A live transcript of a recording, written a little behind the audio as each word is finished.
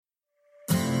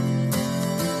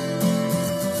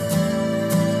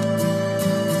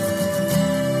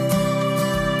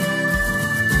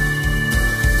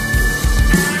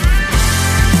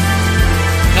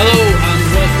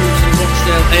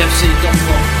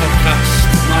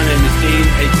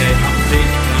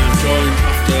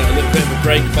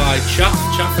break by Chaff.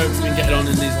 Chaff, how have you been getting on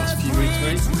in these last few weeks,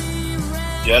 mate?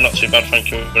 Yeah, not too bad, thank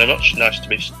you very much. Nice to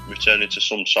be returning to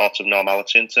some sort of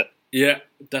normality, isn't it? Yeah,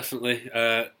 definitely.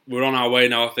 We're on our way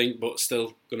now, I think, but still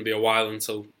going to be a while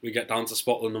until we get down to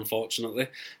Scotland, unfortunately.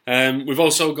 We've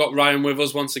also got Ryan with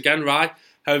us once again. Ryan,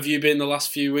 how have you been the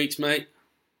last few weeks, mate?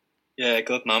 Yeah,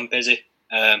 good man, busy.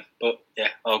 But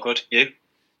yeah, all good. You?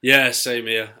 Yeah, same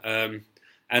here.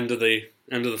 End of the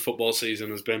football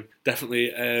season has been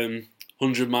definitely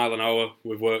 100 mile an hour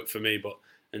with work for me, but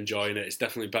enjoying it. It's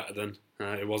definitely better than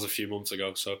it was a few months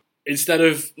ago. So instead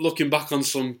of looking back on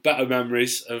some better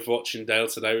memories of watching Dale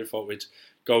today, we thought we'd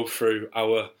go through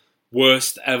our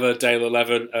worst ever Dale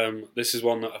 11. This is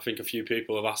one that I think a few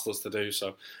people have asked us to do.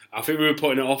 So I think we were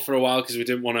putting it off for a while because we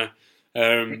didn't want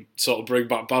to sort of bring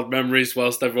back bad memories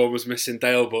whilst everyone was missing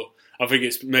Dale. But I think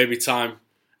it's maybe time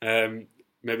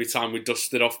we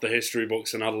dusted off the history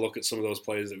books and had a look at some of those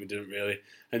players that we didn't really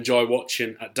enjoy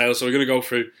watching at Dale. So we're going to go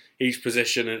through each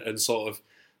position and sort of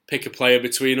pick a player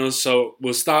between us. So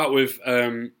we'll start with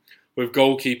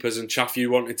goalkeepers. And Chaff,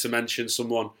 you wanted to mention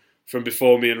someone from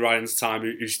before me and Ryan's time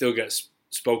who still gets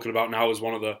spoken about now as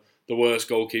one of the worst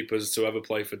goalkeepers to ever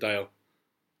play for Dale.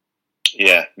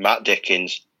 Yeah, Matt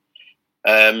Dickens.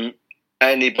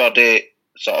 Anybody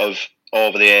sort of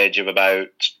over the age of about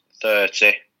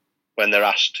 30, when they're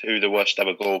asked who the worst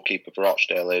ever goalkeeper for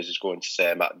Rochdale is going to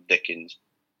say Matt Dickens.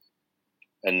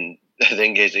 And the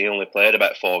thing is, he only played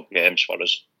about 4 games for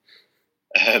us.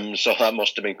 So that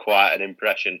must have been quite an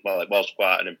impression. Well, it was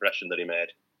quite an impression that he made.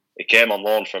 He came on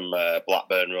loan from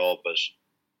Blackburn Rovers.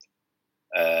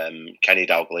 Kenny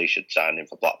Dalglish had signed him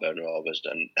for Blackburn Rovers,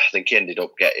 and I think he ended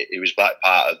up he was like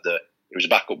he was a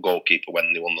backup goalkeeper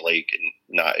when they won the league in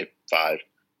 '95,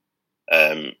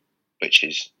 which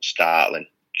is startling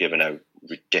given how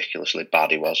ridiculously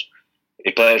bad he was.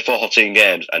 He played 14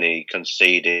 games and he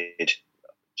conceded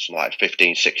some like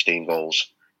 15, 16 goals.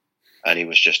 And he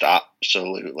was just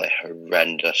absolutely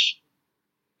horrendous.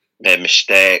 Made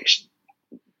mistakes.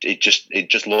 It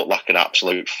just looked like an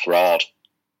absolute fraud.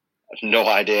 I have no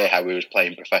idea how he was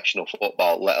playing professional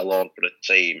football, let alone for a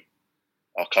team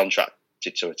or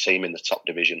contracted to a team in the top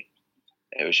division.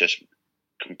 It was just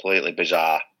completely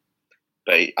bizarre.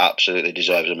 But he absolutely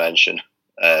deserves a mention.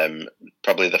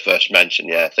 Probably the first mention,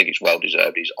 yeah, I think it's well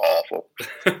deserved. He's awful.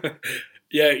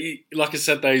 Yeah, like I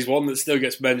said, he's one that still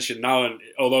gets mentioned now, and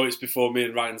although it's before me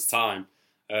and Ryan's time,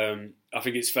 I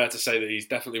think it's fair to say that he's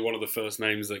definitely one of the first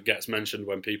names that gets mentioned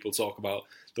when people talk about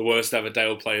the worst ever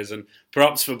Dale players, and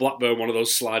perhaps for Blackburn, one of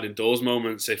those sliding doors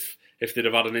moments if they'd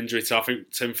have had an injury to, I think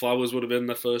Tim Flowers would have been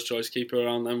their first choice keeper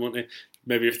around then, wouldn't he?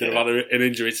 Maybe if they'd have had an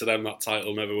injury to them, that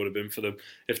title never would have been for them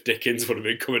if Dickens would have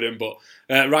been coming in. But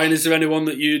Ryan, is there anyone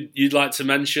that you'd like to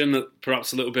mention that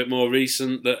perhaps a little bit more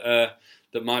recent that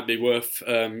might be worth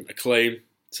a claim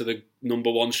to the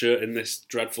number 1 shirt in this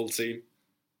dreadful team?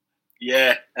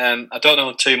 Yeah, I don't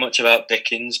know too much about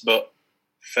Dickens, but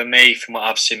for me, from what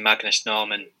I've seen, Magnus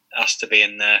Norman has to be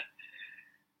in there.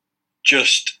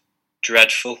 Just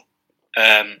dreadful.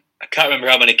 I can't remember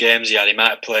how many games he had. He might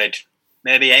have played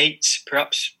maybe 8,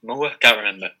 perhaps more. I can't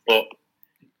remember. But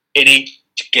in each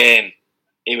game,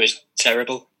 he was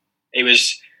terrible. He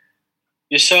just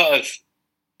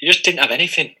didn't have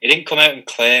anything. He didn't come out and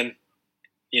claim.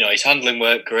 His handling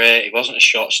worked great. He wasn't a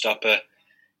shot stopper.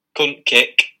 Couldn't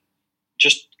kick.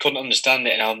 Just couldn't understand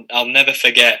it. And I'll never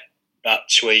forget that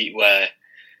tweet where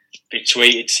he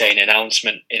tweeted saying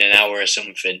announcement in an hour or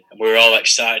something. And we were all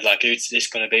excited, like, who's this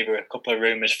going to be? There were a couple of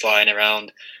rumours flying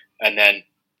around. And then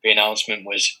the announcement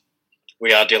was,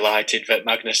 we are delighted that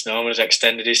Magnus Norman has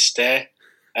extended his stay.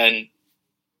 And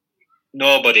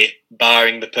nobody,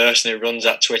 barring the person who runs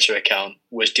that Twitter account,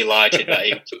 was delighted that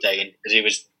he was staying, because he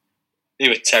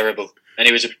was terrible. And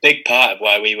he was a big part of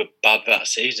why we were bad that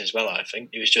season as well, I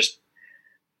think. He was just,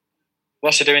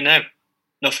 what's he doing now?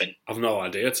 Nothing. I've no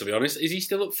idea, to be honest. Is he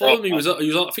still at Fulham?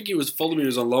 I think he was Fulham he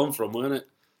was on loan from, weren't it?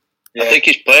 Yeah. I think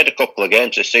he's played a couple of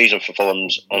games this season for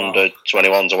Fulham's under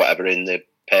 21s or whatever in the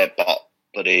PayBot,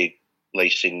 bloody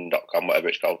leasing.com, whatever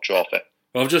it's called, trophy.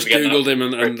 Well, I've just Googled him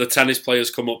and the tennis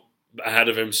players come up ahead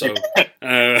of him, so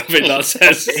I think that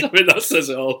says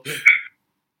it all.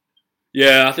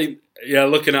 Yeah, I think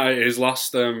looking at it, his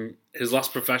last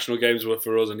professional games were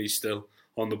for us, and he's still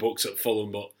on the books at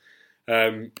Fulham. But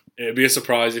it'd be a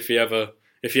surprise if he ever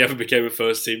became a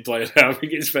first team player. I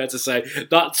think it's fair to say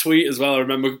that tweet as well. I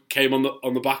remember came on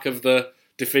the back of the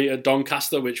defeat at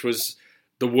Doncaster, which was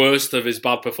the worst of his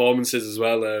bad performances as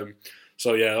well.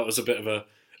 So yeah, that was a bit of a.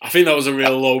 I think that was a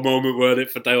real low moment, weren't it,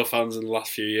 for Dale fans in the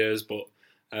last few years? But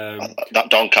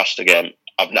that Doncaster game,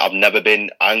 I've never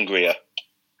been angrier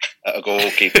at a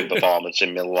goalkeeping performance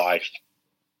in my life.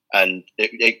 And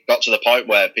it got to the point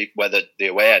where the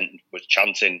away end was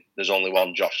chanting, "There's only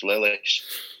one Josh Lillis,"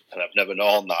 and I've never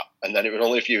known that. And then it was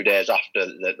only a few days after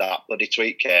that bloody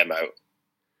tweet came out,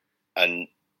 and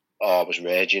I was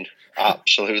raging,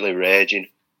 absolutely raging.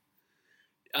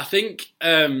 I think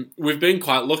we've been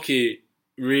quite lucky,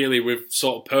 really, with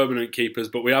sort of permanent keepers,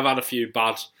 but we have had a few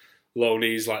bad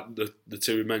loanees, like the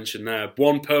two we mentioned there.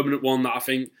 One permanent one that I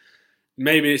think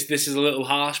maybe this is a little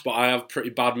harsh, but I have pretty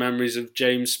bad memories of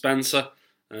James Spencer.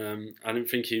 I didn't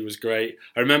think he was great.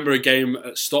 I remember a game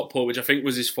at Stockport, which I think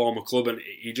was his former club, and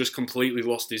he just completely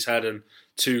lost his head, and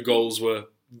 2 goals were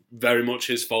very much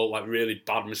his fault, like really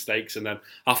bad mistakes. And then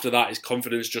after that, his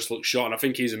confidence just looked shot. And I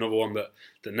think he's another one that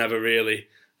never really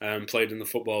played in the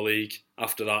Football League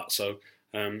after that. So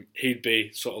he'd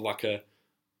be sort of like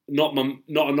not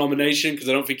a nomination, because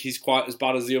I don't think he's quite as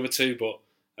bad as the other two, but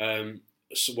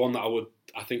one that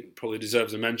I think probably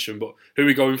deserves a mention. But who are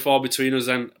we going for between us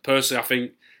then? Personally, I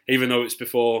think, even though it's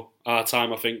before our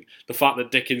time, I think the fact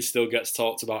that Dickens still gets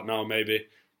talked about now maybe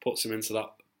puts him into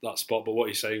that spot. But what are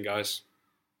you saying, guys?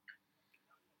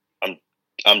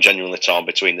 I'm genuinely torn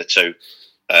between the two.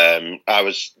 I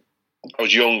was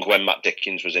young when Matt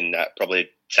Dickens was in there, probably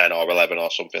 10 or 11 or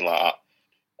something like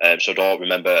that. So I don't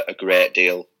remember a great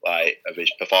deal of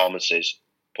his performances,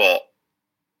 but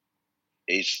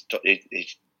he's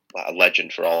like a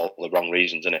legend for all the wrong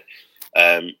reasons, isn't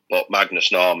it? But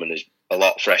Magnus Norman is a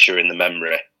lot fresher in the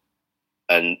memory,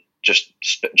 and just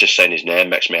saying his name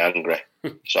makes me angry.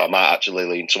 So I might actually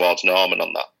lean towards Norman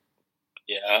on that.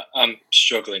 Yeah, I'm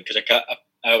struggling because I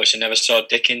obviously never saw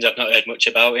Dickens. I've not heard much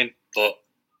about him, but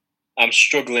I'm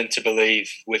struggling to believe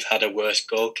we've had a worse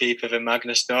goalkeeper than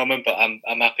Magnus Norman. But I'm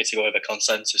happy to go with a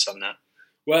consensus on that.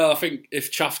 Well, I think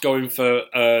if Chaff's going for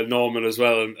Norman as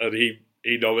well, and he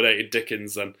nominated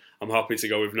Dickens, then I'm happy to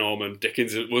go with Norman.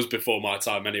 Dickens was before my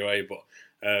time anyway, but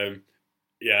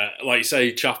yeah, like you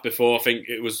say, Chaff before, I think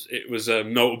it was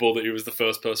notable that he was the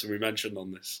first person we mentioned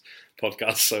on this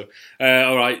podcast. So,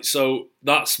 all right, so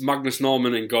that's Magnus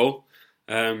Norman in goal.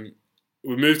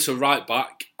 We move to right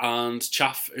back, and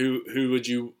Chaff, who would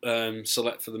you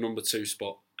select for the number 2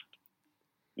 spot?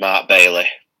 Mark Bailey.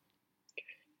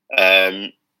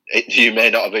 You may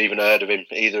not have even heard of him,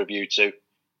 either of you two.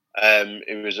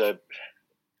 It was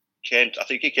I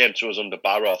think he came to us under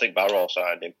Barrow. I think Barrow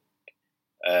signed him.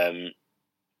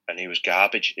 And he was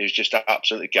garbage. He was just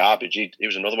absolutely garbage. He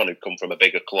was another one who'd come from a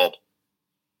bigger club,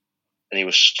 and he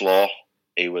was slow.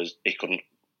 He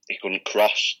couldn't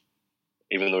cross,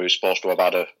 even though he was supposed to have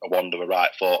had a wand of a right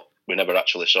foot. We never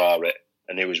actually saw it,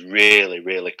 and he was really,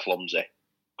 really clumsy.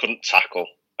 Couldn't tackle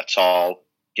at all.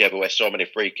 Gave away so many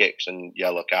free kicks and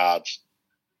yellow cards,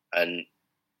 and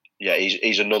yeah,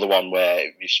 he's another one where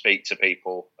if you speak to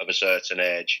people of a certain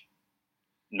age,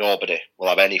 nobody will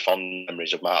have any fond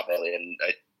memories of Mark Bailey, and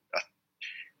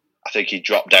I think he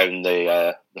dropped down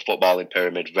the footballing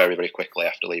pyramid very, very quickly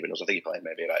after leaving us. I think he played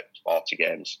maybe about 40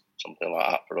 games, something like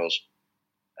that for us.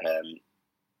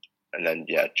 And then,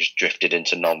 yeah, just drifted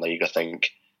into non-league, I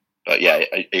think. But yeah,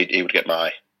 he would get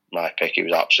my pick. He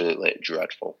was absolutely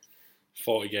dreadful.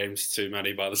 40 games too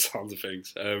many by the sounds of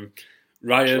things.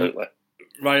 Ryan,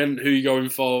 who are you going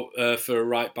for a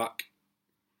right back?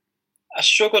 I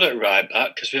struggled at right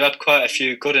back because we've had quite a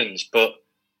few good ones, but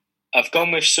I've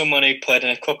gone with someone who played in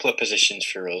a couple of positions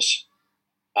for us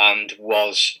and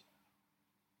was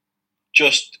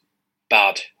just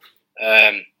bad.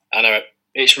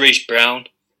 It's Reece Brown.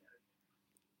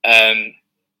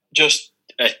 Just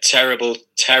a terrible,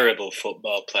 terrible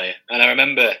football player. And I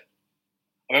remember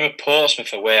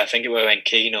Portsmouth away. I think it was when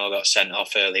Keno got sent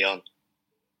off early on.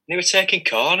 They were taking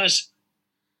corners.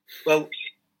 Well,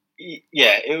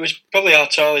 yeah, it was probably our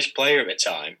tallest player at the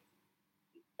time,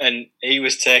 and he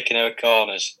was taking our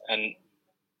corners. And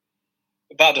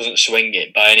that doesn't swing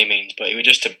it by any means, but he was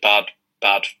just a bad.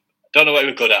 Don't know what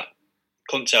he was good at.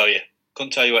 Couldn't tell you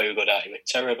what he was good at. He was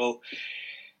terrible,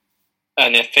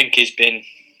 and I think he's been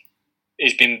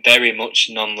very much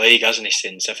non-league, hasn't he?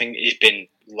 Since I think he's been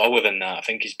lower than that. I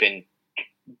think he's been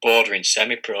bordering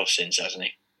semi-pro since, hasn't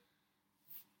he?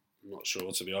 I'm not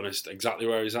sure, to be honest, exactly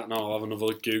where he's at now. I'll have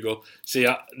another Google. See,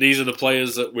 these are the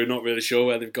players that we're not really sure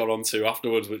where they've got on to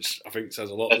afterwards, which I think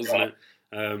says a lot, doesn't it?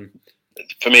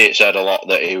 For me, it said a lot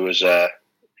that he was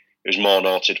more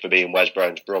noted for being Wes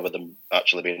Brown's brother than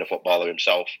actually being a footballer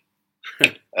himself.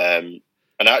 And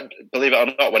I, believe it or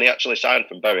not, when he actually signed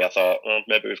from Bury, I thought, well,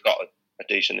 maybe we've got a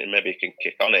decent, maybe he can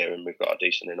kick on here, and we've got a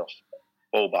decent enough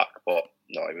fullback. But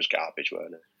no, he was garbage,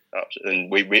 weren't he?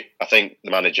 Absolutely. And I think the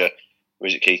manager,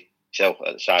 was it Keith Till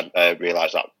at the time,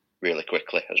 realised that really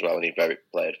quickly as well, and he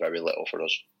played very little for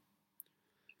us.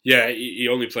 Yeah, he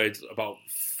only played about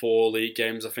 4 league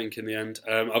games, I think, in the end.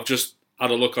 I've just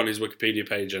had a look on his Wikipedia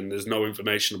page, and there's no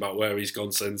information about where he's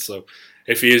gone since. So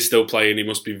if he is still playing, he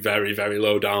must be very, very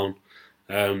low down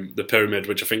the pyramid,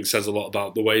 which I think says a lot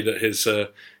about the way that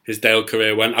his Dale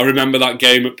career went. I remember that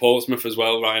game at Portsmouth as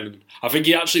well, Ryan. I think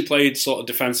he actually played sort of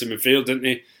defensive midfield, didn't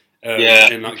he?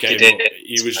 In that game,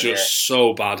 he was just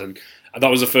so bad, and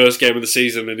that was the first game of the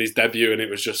season in his debut, and it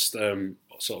was just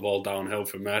sort of all downhill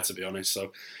from there, to be honest.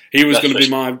 So he was going to be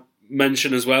my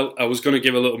mention as well. I was going to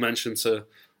give a little mention to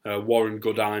Warren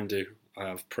Goodine, who I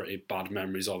have pretty bad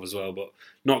memories of as well, but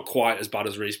not quite as bad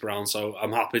as Reece Brown. So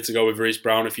I'm happy to go with Reece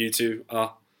Brown if you two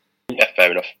are. Yeah,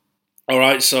 fair enough. All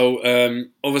right, so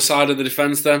other side of the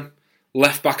defence then.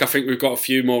 Left back, I think we've got a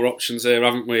few more options here,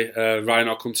 haven't we? Ryan,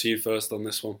 I'll come to you first on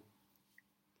this one.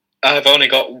 I've only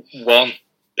got one,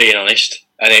 being honest,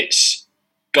 and it's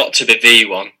got to be the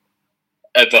one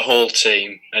of the whole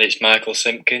team, and it's Michael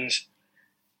Simpkins.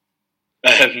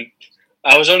 I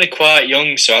was only quite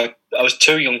young, so I was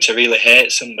too young to really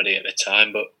hate somebody at the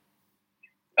time, but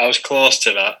I was close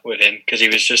to that with him because he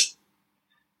was just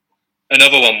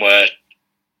another one where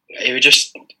he was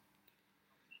just...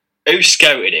 Who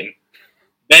scouted him,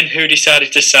 then who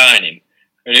decided to sign him,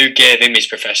 and who gave him his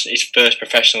first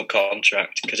professional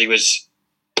contract, because he was...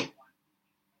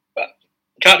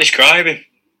 Can't describe him.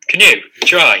 Can you?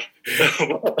 Try.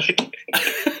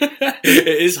 It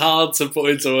is hard to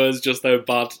put into words just how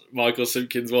bad Michael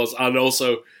Simpkins was, and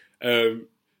also,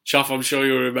 Chaff, I'm sure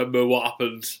you'll remember what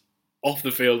happened off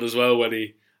the field as well when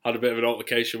he had a bit of an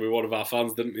altercation with one of our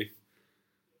fans, didn't he?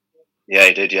 Yeah,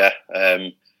 he did, yeah.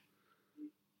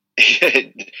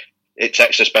 It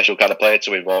takes a special kind of player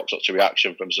to invoke such a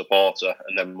reaction from a supporter,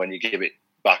 and then when you give it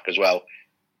back as well,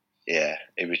 yeah,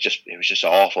 it was just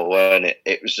awful, weren't it?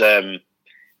 It was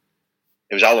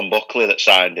Alan Buckley that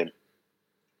signed him,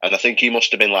 and I think he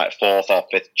must have been like 4th or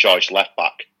 5th choice left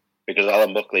back, because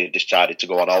Alan Buckley decided to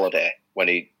go on holiday when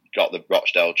he got the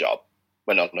Rochdale job,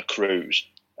 went on a cruise,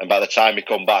 and by the time he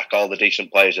come back, all the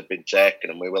decent players had been taken,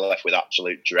 and we were left with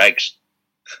absolute dregs.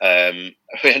 We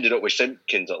ended up with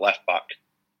Simpkins at left back,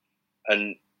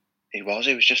 and he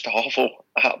was just awful,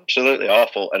 absolutely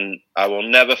awful. And I will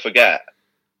never forget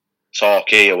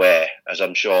Torquay away, as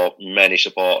I'm sure many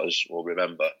supporters will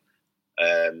remember,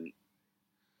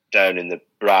 down in the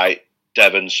bright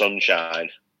Devon sunshine,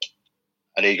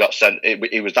 and he got sent.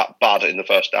 He was that bad in the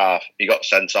first half. He got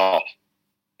sent off,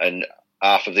 and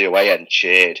half of the away end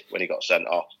cheered when he got sent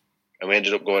off. And we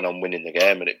ended up going on winning the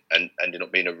game, and ended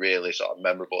up being a really sort of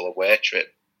memorable away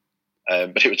trip.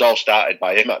 But it was all started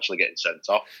by him actually getting sent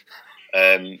off.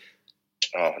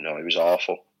 Oh no, he was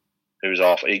awful. He was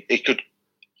awful. He could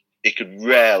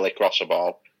rarely cross a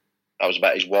ball. That was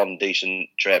about his one decent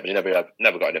trait, but he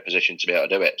never got in a position to be able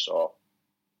to do it. So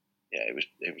yeah, it was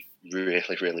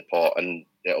really, really poor, and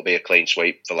it'll be a clean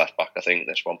sweep for left back, I think,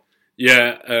 this one.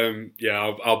 Yeah,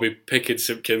 I'll be picking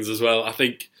Simpkins as well. I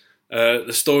think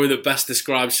the story that best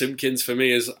describes Simpkins for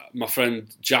me is my friend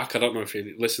Jack. I don't know if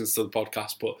he listens to the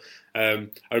podcast, but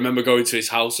I remember going to his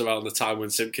house around the time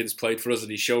when Simpkins played for us, and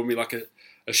he showed me like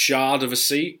a shard of a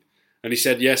seat, and he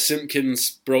said, "Yeah,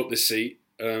 Simpkins broke this seat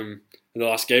in the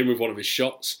last game with one of his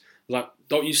shots." Like,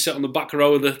 don't you sit on the back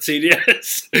row of the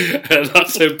TDS? And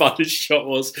that's how bad his shot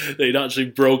was, that he'd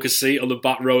actually broke a seat on the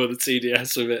back row of the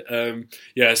TDS with it.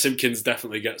 Yeah, Simpkins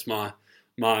definitely gets my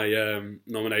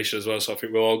nomination as well, so I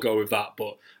think we'll all go with that.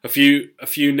 But a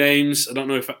few names, I don't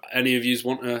know if any of you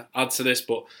want to add to this,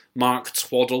 but Mark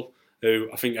Twaddle, who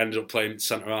I think ended up playing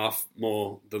centre-half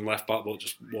more than left-back, but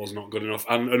just was not good enough.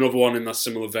 And another one in that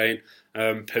similar vein,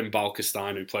 Pim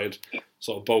Balkestein, who played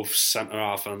sort of both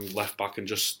centre-half and left-back, and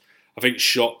just, I think,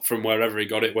 shot from wherever he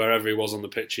got it, wherever he was on the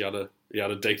pitch, he had a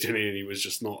dig, didn't he? And he was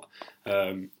just not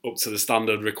up to the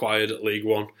standard required at League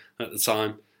One at the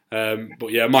time.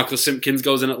 But yeah, Michael Simpkins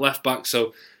goes in at left-back,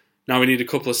 so now we need a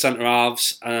couple of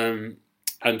centre-halves. And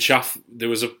Chaff, there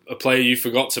was a player you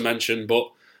forgot to mention,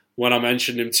 but when I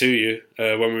mentioned him to you,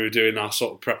 when we were doing our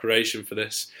sort of preparation for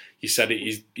this, you said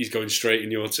he's going straight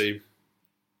in your team.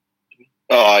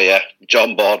 Oh yeah,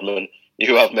 John Boardman,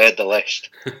 you have made the list.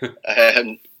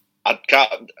 I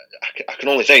can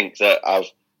only think that I've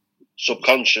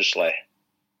subconsciously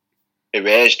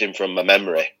erased him from my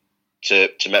memory to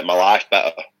make my life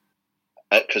better,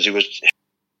 because he was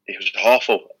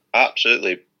awful,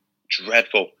 absolutely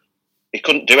dreadful. He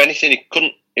couldn't do anything.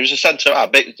 He was a centre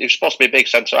half. He was supposed to be a big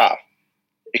centre half.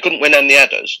 He couldn't win any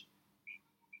headers.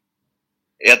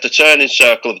 He had the turning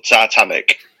circle of the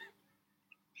Titanic,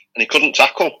 and he couldn't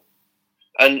tackle.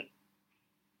 And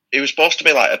he was supposed to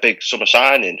be like a big summer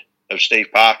signing of Steve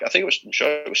Park. I'm sure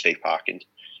it was Steve Parkins.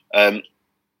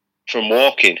 from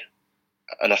Woking,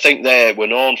 and I think they were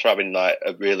known for having like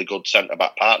a really good centre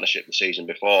back partnership the season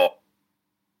before.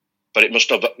 But it must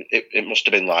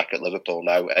have been like at Liverpool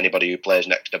now. Anybody who plays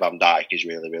next to Van Dijk is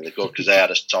really, really good because they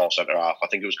had a tall centre half. I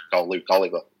think it was called Luke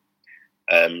Oliver.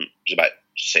 He was about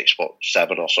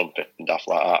 6'7" or something, daft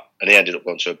like that. And he ended up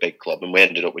going to a big club, and we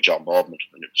ended up with John Boardman,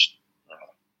 and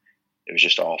it was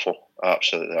just awful,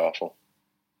 absolutely awful.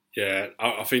 Yeah,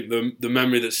 I think the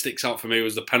memory that sticks out for me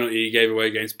was the penalty he gave away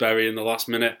against Bury in the last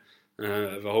minute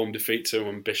of a home defeat to him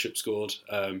when Bishop scored.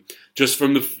 Just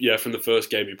from the first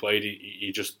game he played,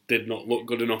 he just did not look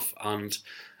good enough, and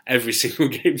every single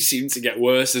game seemed to get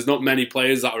worse. There's not many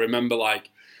players that I remember like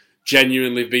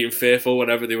genuinely being fearful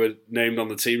whenever they were named on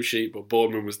the team sheet, but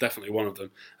Boardman was definitely one of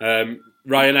them.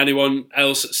 Ryan, anyone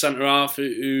else at centre half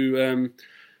who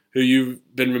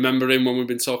you've been remembering when we've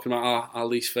been talking about our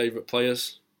least favourite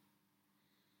players?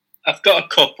 I've got a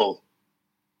couple.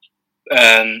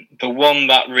 The one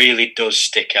that really does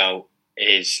stick out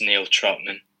is Neil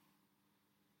Trotman,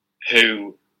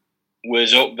 who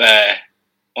was up there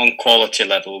on quality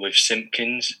level with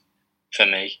Simpkins for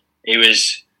me. He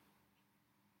was,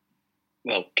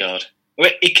 well, God.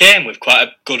 He came with quite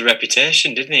a good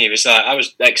reputation, didn't he? He was like, I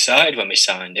was excited when we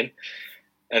signed him.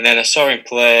 And then I saw him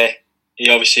play. We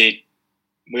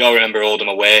all remember Oldham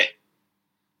away,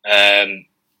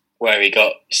 where he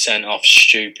got sent off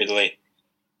stupidly.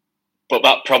 But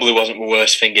that probably wasn't the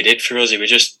worst thing he did for us.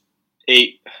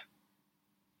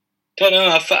 Don't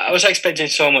know, I was expecting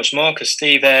so much more because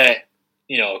Steve Ayre,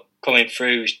 coming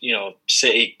through,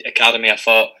 City Academy, I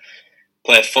thought,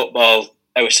 play football.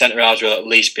 Our centre halves will at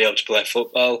least be able to play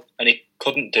football, and he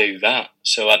couldn't do that.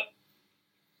 So,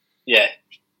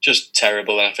 just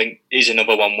terrible. And I think he's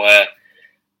another one where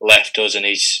left us, and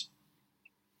he's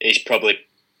probably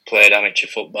played amateur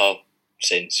football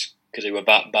since because he were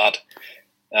that bad.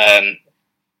 A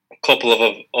couple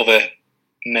of other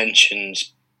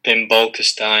mentions: Pim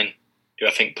Bolkestein, who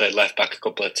I think played left back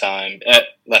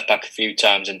a few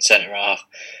times, and centre half.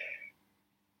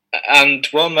 And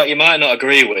one that you might not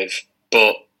agree with,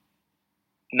 but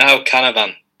now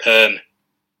Canavan, Perm.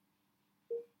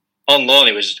 On loan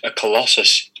he was a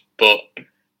colossus, but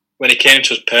when he came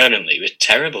to us permanently, he was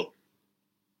terrible.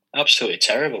 Absolutely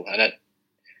terrible. And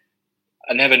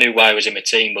I never knew why he was in my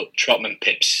team, but Trotman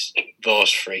pips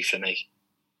those three for me.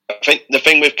 I think the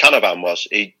thing with Canavan was,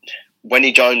 when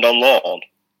he joined on loan,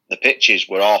 the pitches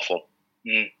were awful.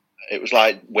 It was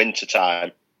like winter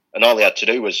time, and all he had to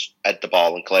do was head the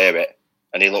ball and clear it,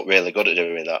 and he looked really good at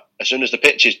doing that. As soon as the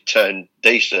pitches turned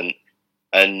decent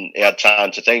and he had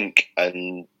time to think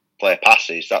and play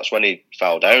passes, that's when he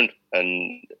fell down.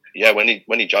 And yeah, when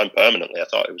he joined permanently, I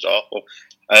thought it was awful.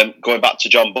 Going back to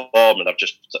John Boardman,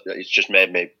 it's just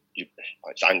made me,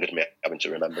 it's angered me having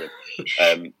to remember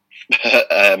him.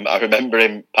 I remember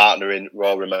him partnering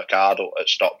Rory McArdle at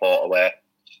Stockport away,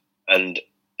 and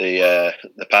the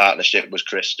partnership was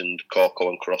christened Coco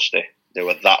and Krusty. They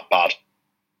were that bad.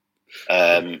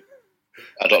 I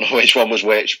don't know which one was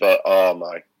which, but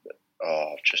I've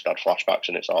just had flashbacks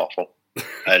and it's awful.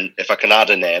 And if I can add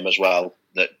a name as well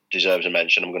that deserves a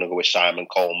mention, I'm going to go with Simon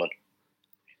Coleman.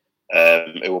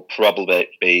 It will probably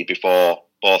be before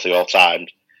both of your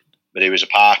times, but he was a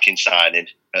parking signing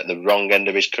at the wrong end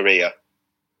of his career.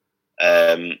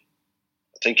 I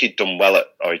think he'd done well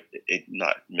he'd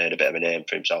made a bit of a name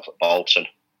for himself at Bolton,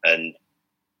 and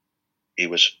he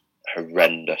was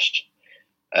horrendous.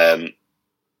 I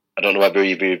don't know whether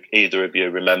either of you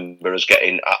remember us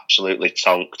getting absolutely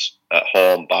tonked at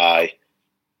home by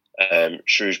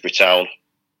Shrewsbury Town,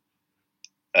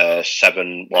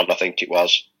 7-1, I think it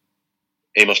was.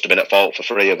 He must have been at fault for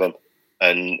 3 of them,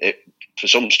 and for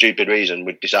some stupid reason,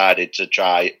 we decided to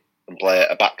try and play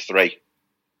a back 3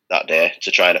 that day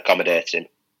to try and accommodate him,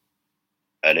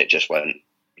 and it just went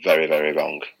very, very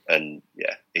wrong. And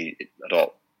yeah, I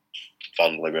don't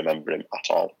fondly remember him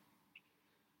at all.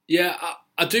 Yeah,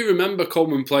 I do remember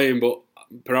Coleman playing, but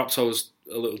perhaps I was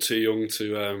a little too young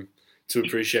to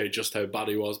appreciate just how bad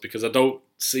he was, because I don't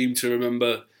seem to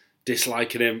remember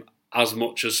disliking him as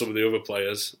much as some of the other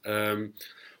players.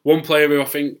 One player who I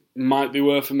think might be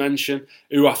worth a mention,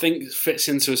 who I think fits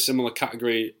into a similar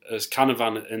category as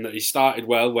Canavan, in that he started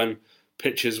well when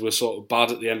pitches were sort of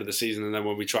bad at the end of the season, and then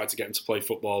when we tried to get him to play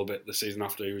football a bit the season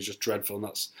after, he was just dreadful, and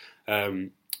that's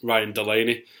Ryan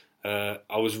Delaney.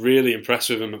 I was really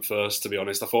impressed with him at first, to be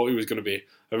honest. I thought he was going to be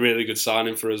a really good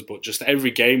signing for us, but just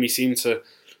every game he seemed to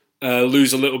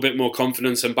lose a little bit more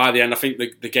confidence, and by the end, I think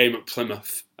the game at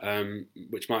Plymouth,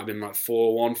 which might have been like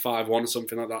 4-1, 5-1,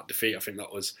 something like that, defeat, I think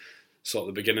that was sort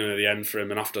of the beginning of the end for him,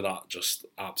 and after that, just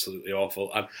absolutely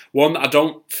awful. And one that I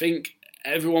don't think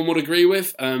everyone would agree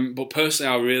with. But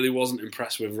personally, I really wasn't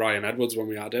impressed with Ryan Edwards when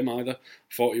we had him either.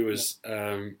 I thought he was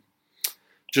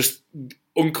just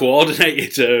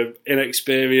uncoordinated,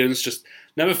 inexperienced, just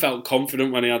never felt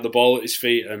confident when he had the ball at his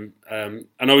feet. And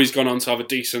I know he's gone on to have a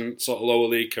decent sort of lower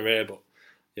league career, but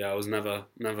yeah, I was never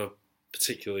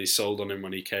particularly sold on him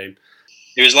when he came.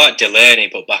 He was like Delaney,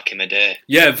 but back in the day.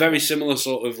 Yeah, very similar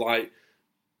sort of like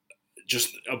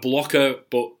just a blocker,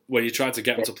 but when you tried to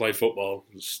get him to play football,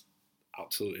 it was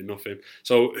absolutely nothing.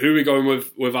 So who are we going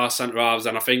with our centre halves?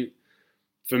 And I think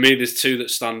for me, there's two that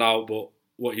stand out. But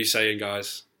what are you saying,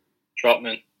 guys?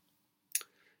 Trotman.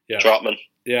 Yeah. Trotman.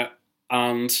 Yeah,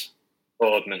 and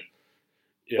Boardman.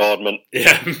 Yeah. Boardman.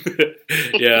 Yeah,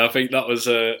 yeah. I think that was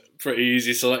a pretty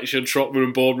easy selection. Trotman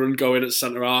and Boardman going at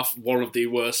centre half. One of the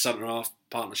worst centre half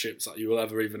partnerships that you will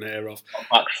ever even hear of.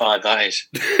 Back five, that is.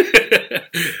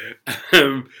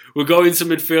 We're going to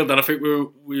midfield, and I think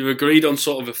we've agreed on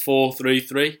sort of a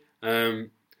 4-3-3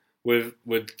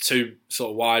 with two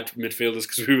sort of wide midfielders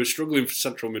because we were struggling for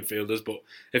central midfielders. But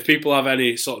if people have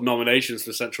any sort of nominations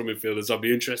for central midfielders, I'd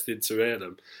be interested to hear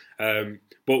them.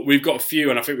 But we've got a few,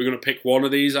 and I think we're going to pick one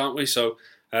of these, aren't we? So,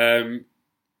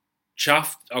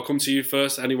 Chaff, I'll come to you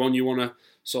first. Anyone you want to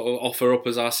sort of offer up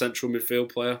as our central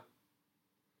midfield player?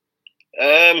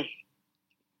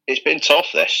 It's been tough,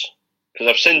 this, because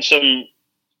I've seen some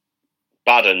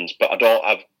bad ones, but I don't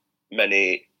have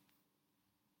many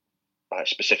like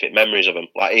specific memories of them.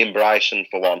 Like Ian Bryson,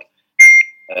 for one,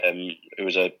 who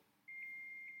was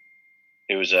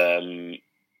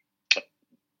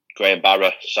Graham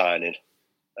Barra signing.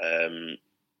 I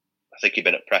think he'd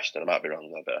been at Preston. I might be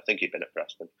wrong there, but I think he'd been at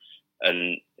Preston,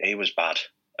 and he was bad.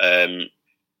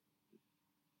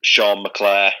 Sean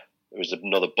McClare, who was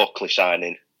another Buckley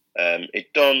signing.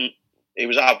 He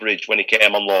was average when he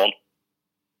came on loan,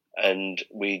 and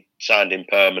we signed him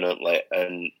permanently,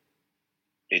 and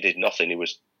he did nothing.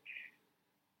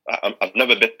 I've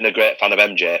never been a great fan of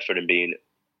MJ for him being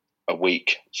a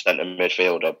weak centre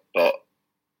midfielder, but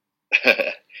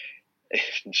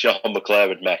Sean McClare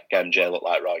would make MJ look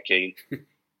like Roy Keane.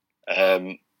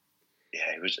 Sean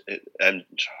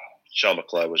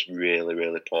McClare was really,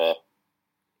 really poor.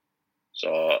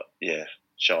 So yeah,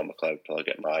 Sean McClare would probably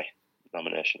get my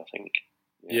nomination, I think.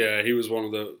 Yeah, he was one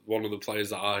of the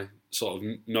players that I sort of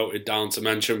noted down to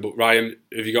mention. But Ryan,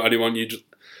 have you got anyone you'd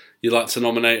like to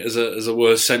nominate as a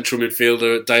worst central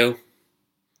midfielder at Dale?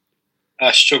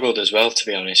 I struggled as well, to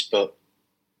be honest, but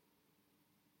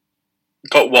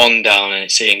got one down, and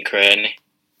it's Ian Craney,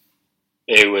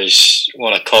 who was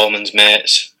one of Coleman's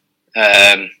mates.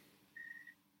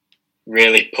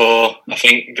 Really poor. I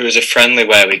think there was a friendly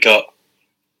where we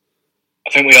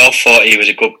all thought he was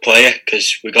a good player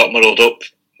because we got muddled up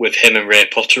with him and Ray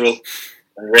Potterill.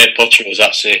 And Ray Potterill was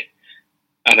actually,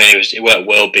 he weren't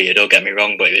world beater, don't get me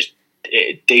wrong, but he was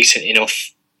a decent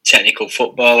enough technical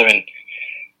footballer. And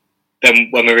then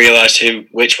when we realised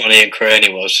which one Ian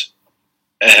Craney was,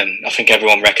 I think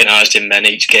everyone recognised him then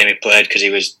each game he played because he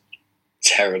was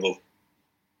terrible.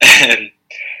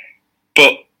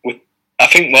 But I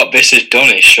think what this has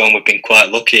done is shown we've been quite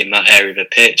lucky in that area of the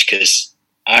pitch because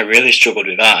I really struggled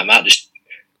with that.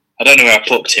 I don't know where I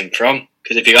plucked him from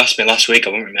because if you asked me last week, I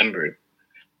wouldn't remember him.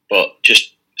 But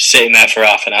just sitting there for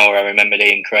half an hour, I remembered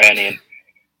Ian Craney, and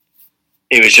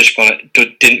he was just one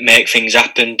that didn't make things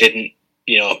happen, didn't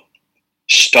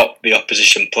stop the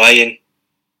opposition playing.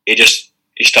 He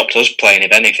stopped us playing.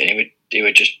 If anything, he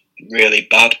was just really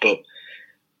bad. But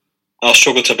I'll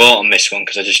struggle to vote on this one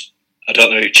because I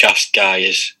don't know who Chaff's guy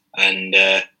is, and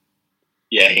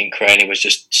Ian Craney was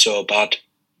just so bad.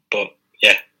 But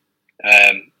yeah,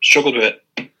 struggled with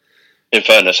it. In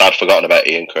fairness, I'd forgotten about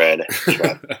Ian Craney as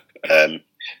well.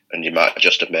 And you might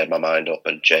just have made my mind up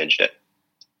and changed it.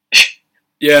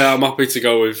 Yeah, I'm happy to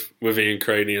go with Ian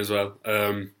Craney as well.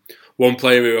 One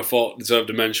player who I thought deserved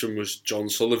a mention was John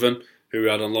Sullivan, who we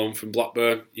had on loan from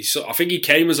Blackburn. I think he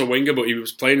came as a winger, but he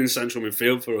was playing in central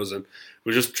midfield for us and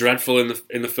was just dreadful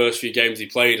in the first few games he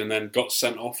played, and then got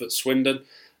sent off at Swindon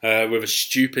with a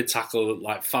stupid tackle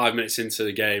like 5 minutes into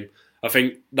the game. I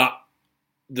think that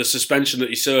the suspension that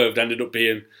he served ended up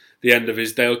being the end of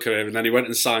his Dale career, and then he went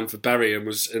and signed for Bury and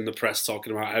was in the press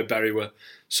talking about how Bury were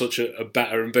such a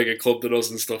better and bigger club than us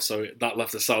and stuff, so that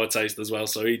left a sour taste as well.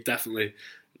 So he definitely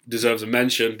deserves a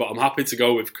mention, but I'm happy to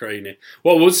go with Craney.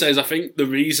 What I would say is I think the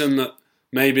reason that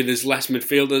maybe there's less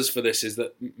midfielders for this is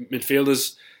that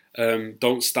midfielders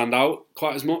don't stand out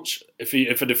quite as much.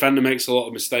 If a defender makes a lot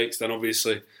of mistakes, then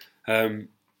obviously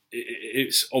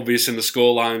it's obvious in the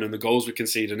scoreline and the goals we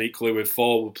concede, and equally with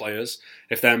forward players,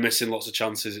 if they're missing lots of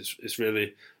chances, it's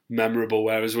really memorable.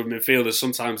 Whereas with midfielders,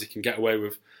 sometimes they can get away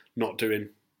with not doing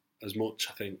as much,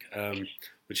 I think,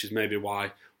 which is maybe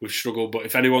why we've struggled. But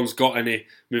if anyone's got any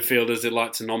midfielders they'd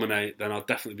like to nominate, then I'd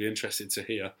definitely be interested to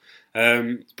hear.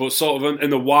 But sort of in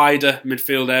the wider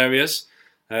midfield areas,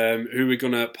 who are we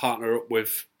going to partner up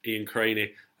with Ian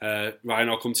Craney? Ryan,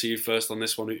 I'll come to you first on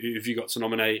this one. Who have you got to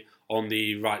nominate on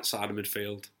the right side of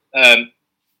midfield?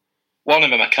 One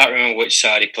of them, I can't remember which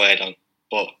side he played on,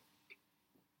 but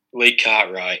Lee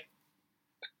Cartwright.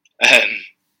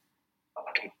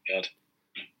 God.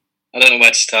 I don't know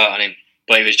where to start on him,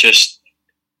 but he was just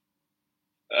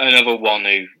another one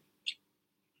who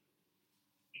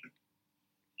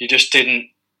you just didn't.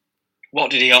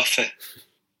 What did he offer?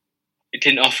 He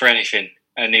didn't offer anything,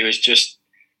 and he was just,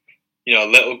 a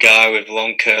little guy with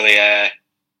long curly hair.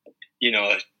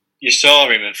 You saw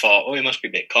him and thought, oh, he must be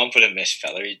a bit confident, this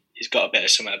fella. He's got a bit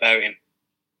of something about him.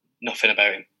 Nothing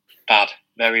about him. Bad,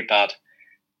 very bad.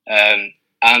 And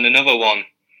another one,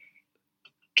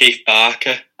 Keith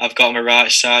Barker. I've got him a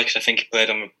right side because I think he played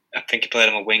on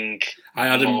a wing. I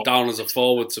had him down as a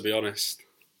forward, to be honest.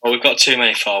 Well, we've got too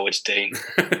many forwards, Dean.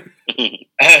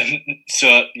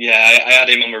 So yeah, I had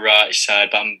him on the right side,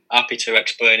 but I'm happy to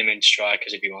explain him in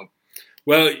strikers if you want.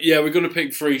 Well, yeah, we're going to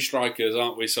pick 3 strikers,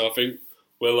 aren't we? So I think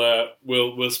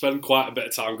we'll spend quite a bit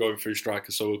of time going through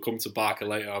strikers. So we'll come to Barker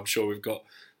later. I'm sure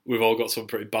we've all got some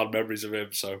pretty bad memories of him.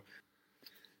 So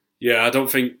yeah, I don't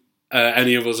think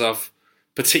any of us have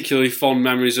particularly fond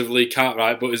memories of Lee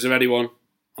Cartwright. But is there anyone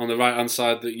on the right hand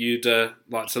side that you'd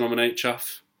like to nominate,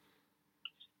 Chaff?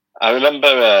 I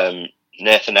remember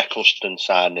Nathan Eccleston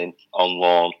signing on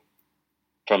loan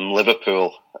from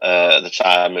Liverpool at the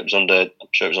time. I'm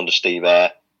sure it was under Steve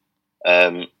Eyre.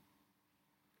 And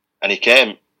he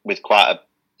came with quite a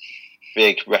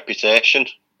big reputation.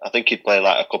 I think he'd play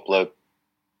like a couple of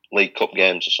League Cup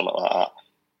games or something like that.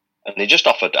 And he just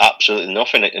offered absolutely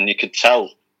nothing. And you could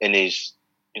tell in his,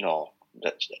 in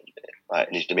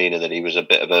his demeanour that he was a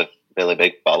bit of a Billy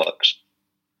Big Bollocks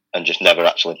and just never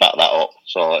actually backed that up.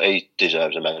 So he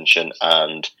deserves a mention.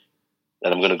 And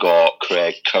then I'm going to go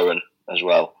Craig Curran as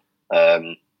well.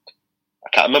 I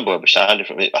can't remember where we signed him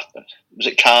from. Was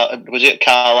it at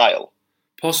Carlisle?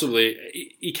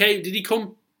 Possibly. He came. Did he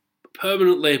come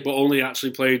permanently, but only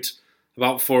actually played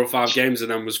about 4 or 5 games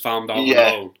and then was found out on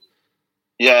loan?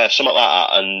 Yeah, something like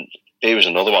that. And he was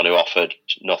another one who offered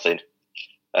nothing.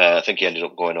 I think he ended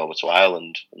up going over to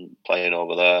Ireland and playing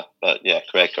over there. But yeah,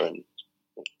 Craig Curran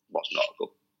was not a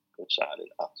good signing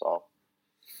at all.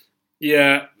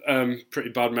 Yeah, pretty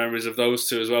bad memories of those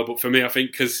two as well. But for me, I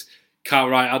think because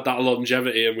Cartwright had that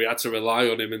longevity and we had to rely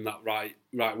on him in that right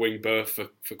wing berth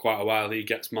for quite a while, he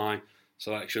gets my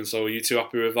selection. So are you two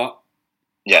happy with that?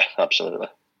 Yeah, absolutely.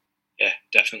 Yeah,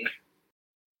 definitely.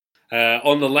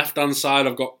 On the left-hand side,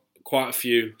 I've got quite a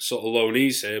few sort of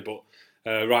loanees here, but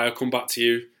Ryan, I'll come back to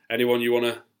you. Anyone you want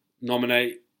to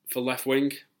nominate for left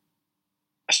wing?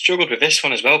 I struggled with this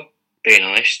one as well, being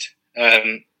honest.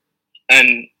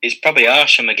 And it's probably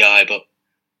harsh on the guy, but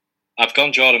I've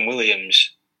gone Jordan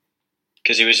Williams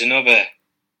because he was another.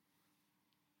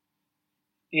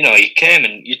 He came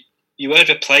and you heard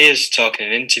the players talking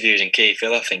in interviews in Keith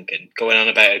Hill, I think, and going on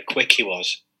about how quick he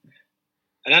was.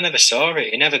 And I never saw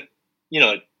it. He never,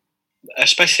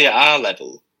 especially at our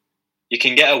level, you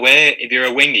can get away, if you're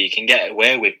a winger, you can get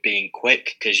away with being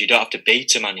quick because you don't have to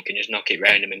beat him and you can just knock it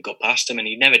round him and go past him, and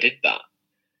he never did that.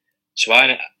 So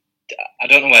I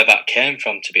don't know where that came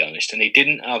from, to be honest, and he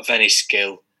didn't have any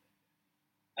skill.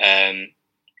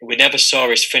 We never saw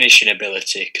his finishing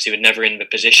ability because he was never in the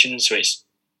position, so it's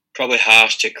probably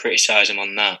harsh to criticise him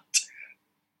on that.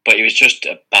 But he was just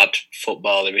a bad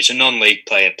footballer. He was a non-league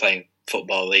player playing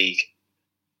Football League.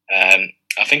 I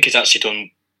think he's actually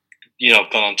done,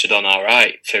 gone on to done all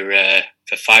right for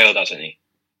Fylde, hasn't he?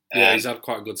 Yeah, he's had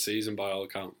quite a good season by all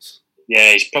accounts.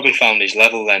 Yeah, he's probably found his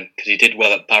level then because he did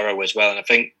well at Barrow as well. And I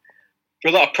think for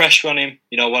a lot of pressure on him,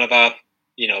 one of our,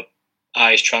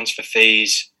 highest transfer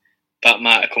fees, that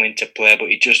might have come into play, but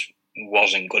he just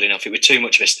wasn't good enough. It was too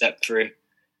much of a step for him.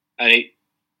 And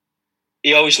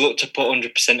he always looked to put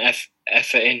 100%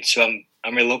 effort in, so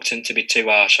I'm reluctant to be too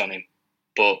harsh on him.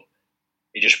 But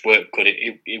he just worked good.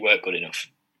 He worked good enough.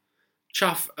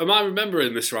 Chaff, am I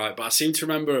remembering this right? But I seem to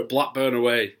remember at Blackburn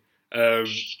away,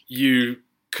 you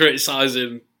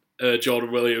criticising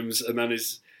Jordan Williams, and then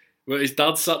his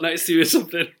dad sat next to you or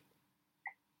something.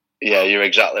 Yeah, you're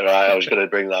exactly right. I was going to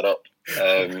bring that up.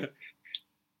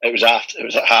 It was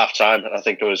at half time, and I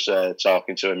think I was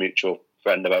talking to a mutual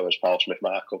friend of ours, Paul Smith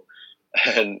Markham,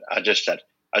 and I just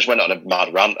went on a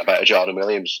mad rant about Jordan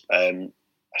Williams. I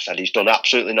said he's done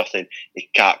absolutely nothing. He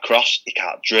can't cross, he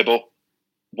can't dribble.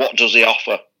 What does he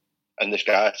offer? And this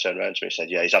guy turned around to me and said,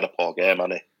 "Yeah, he's had a poor game,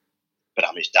 hasn't he?" but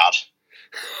I'm his dad.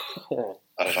 And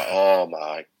I was like, oh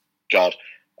my God.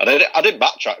 And I didn't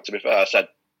backtrack, to be fair. I said,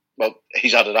 well,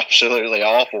 he's had an absolutely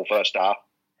awful first half,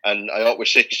 and I hope we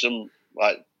see some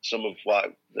of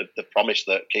the promise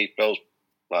that Keith Bill's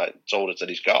told us that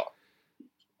he's got.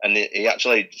 And he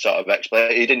actually sort of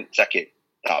explained, he didn't take it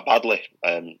that badly,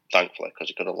 thankfully, because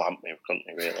he could have lamped me, couldn't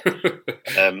he,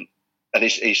 really? And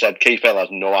he said Keith Hill has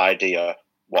no idea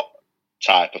what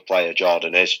type of player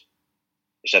Jordan is.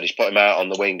 He said he's put him out on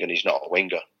the wing and he's not a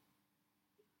winger.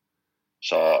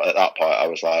 So at that point, I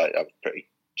was pretty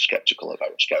sceptical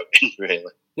about scouting,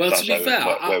 really. Well, to be fair,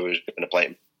 where we was going to play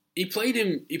him. He played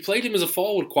him as a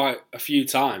forward quite a few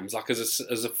times, like as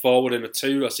a forward in a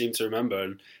 2, I seem to remember,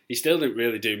 and he still didn't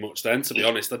really do much then, to be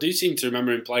honest. I do seem to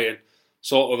remember him playing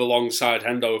sort of alongside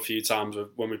Hendo a few times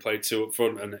when we played 2 up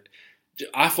front, and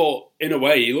I thought, in a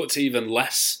way, he looked even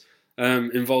less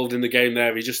involved in the game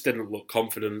there. He just didn't look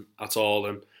confident at all,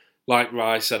 and like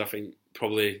Rai said, I think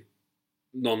probably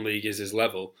non-league is his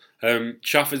level.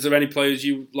 Chaff, is there any players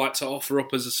you like to offer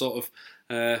up as a sort of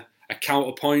a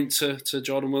counterpoint to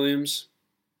Jordan Williams?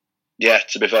 Yeah,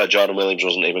 to be fair, Jordan Williams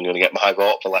wasn't even going to get my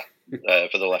vote for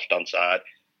the left-hand side.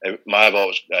 My vote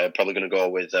was probably going to go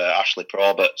with Ashley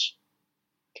Proberts,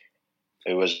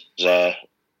 who was a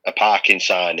Parkin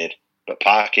signing, but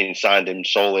Parkin signed him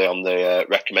solely on the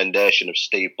recommendation of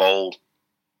Steve Bold,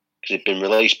 because he'd been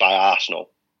released by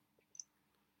Arsenal.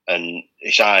 And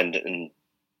he signed, and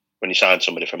when you sign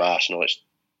somebody from Arsenal, it's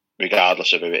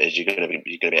regardless of who it is, you're going to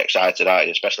be excited, aren't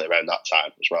you? Especially around that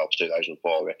time as well,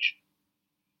 2004-ish.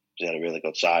 He had a really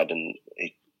good side, and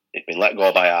he'd been let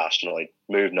go by Arsenal. He'd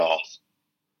moved north,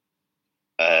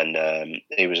 and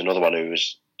he was another one who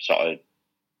was sort of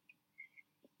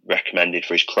recommended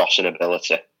for his crossing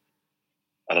ability.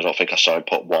 And I don't think I saw him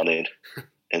put one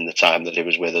in the time that he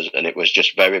was with us, and it was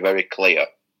just very, very clear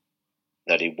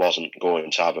that he wasn't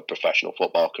going to have a professional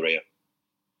football career.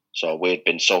 So we'd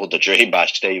been sold the dream by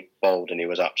Steve Bold, and he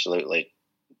was absolutely,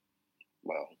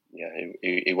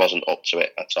 he wasn't up to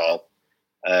it at all.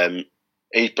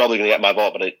 He's probably going to get my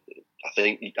vote, but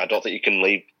I don't think you can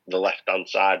leave the left-hand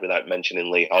side without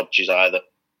mentioning Lee Hodges either,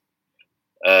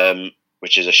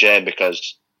 which is a shame,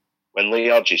 because when Lee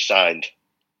Hodges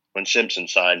when Simpson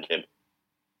signed him,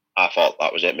 I thought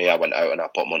that was it. I went out and I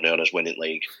put money on us winning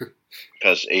league,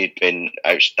 because he'd been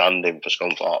outstanding for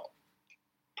Scunthorpe.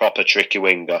 Proper tricky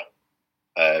winger,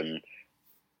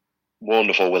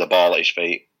 wonderful with a ball at his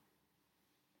feet.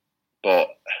 But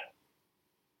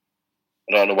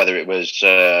I don't know whether it was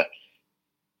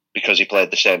because he played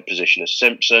the same position as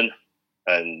Simpson,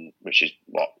 and which is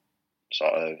what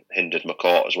sort of hindered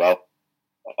McCourt as well.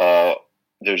 Or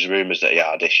there was rumours that he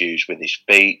had issues with his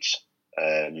feet.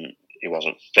 He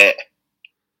wasn't fit.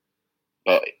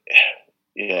 But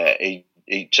yeah,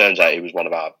 he turns out he was one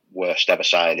of our worst ever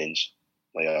signings,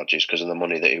 just because of the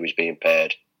money that he was being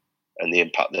paid and the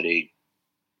impact that he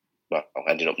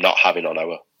ended up not having on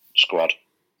our squad.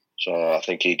 So I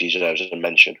think he deserves a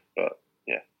mention. But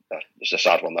yeah, it's a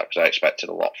sad one, because I expected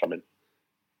a lot from him.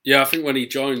 Yeah, I think when he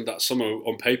joined that summer,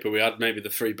 on paper, we had maybe the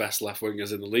 3 best left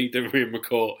wingers in the league, didn't we?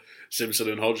 McCourt, Simpson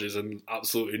and Hodges, and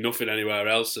absolutely nothing anywhere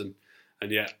else. And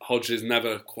yet Hodges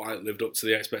never quite lived up to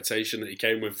the expectation that he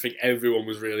came with. I think everyone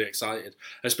was really excited,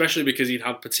 especially because he'd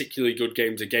had particularly good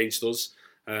games against us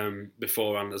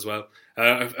beforehand as well.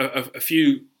 A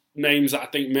few names that I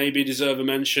think maybe deserve a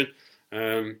mention.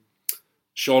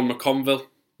 Sean McConville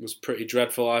was pretty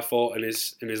dreadful, I thought, in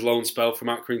his loan spell from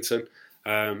Accrington.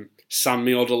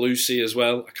 Sammy Odalusi as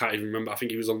well. I can't even remember. I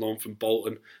think he was on loan from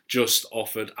Bolton. Just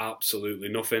offered absolutely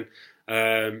nothing.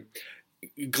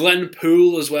 Glenn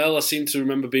Poole as well. I seem to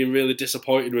remember being really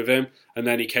disappointed with him, and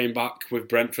then he came back with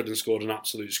Brentford and scored an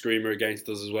absolute screamer against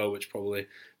us as well, which probably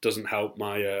doesn't help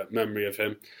my memory of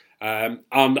him. And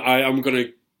I'm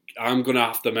gonna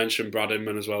have to mention Brad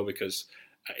Inman as well, because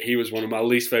he was one of my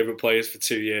least favourite players for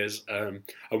 2 years. And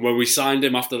when we signed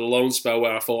him after the loan spell,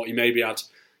 where I thought he maybe had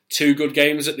 2 good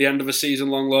games at the end of a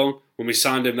season-long loan, when we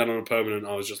signed him then on a permanent,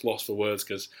 I was just lost for words,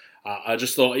 because I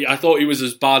thought he was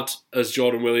as bad as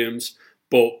Jordan Williams,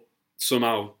 but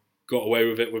somehow got away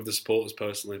with it with the supporters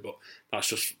personally. But that's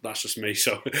just me.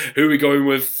 So who are we going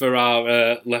with for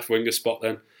our left winger spot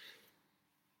then?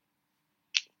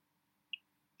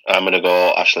 I'm going to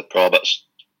go Ashley Proberts.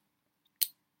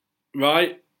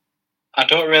 Right. I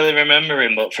don't really remember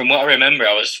him, but from what I remember,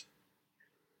 I was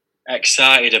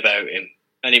excited about him.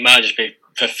 And it might just be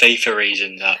for FIFA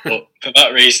reasons, but for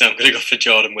that reason, I'm going to go for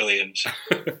Jordan Williams.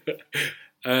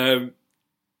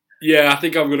 Yeah, I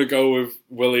think I'm going to go with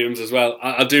Williams as well.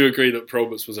 I do agree that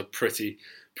Proberts was a pretty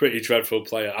pretty dreadful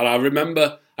player. And I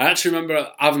actually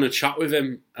remember having a chat with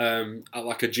him at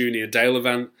like a Junior Dale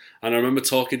event, and I remember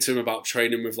talking to him about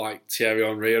training with like Thierry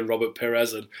Henry and Robert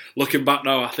Pires. And looking back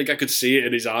now, I think I could see it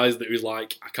in his eyes that he was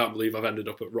like, I can't believe I've ended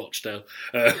up at Rochdale.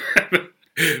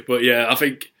 But yeah, I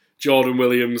think Jordan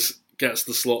Williams gets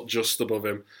the slot just above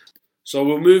him. So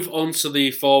we'll move on to the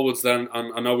forwards then,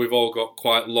 and I know we've all got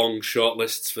quite long short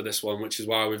lists for this one, which is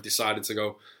why we've decided to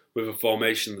go with a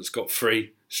formation that's got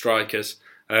 3 strikers.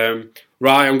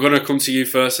 Rai, I'm going to come to you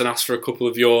first and ask for a couple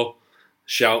of your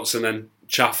shouts, and then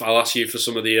Chaff, I'll ask you for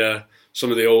some of the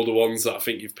older ones that I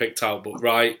think you've picked out. But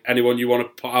Rai, anyone you want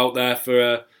to put out there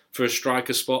for a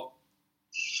striker spot?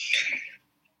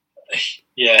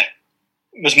 Yeah,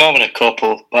 there's more than a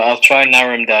couple, but I'll try and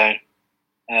narrow them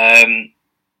down.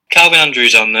 Calvin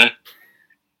Andrews on there,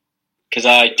 because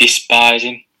I despise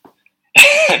him.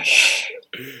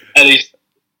 And he's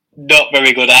not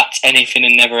very good at anything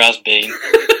and never has been.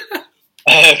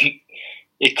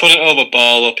 He couldn't hold the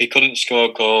ball up, he couldn't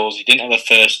score goals, he didn't have a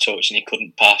first touch and he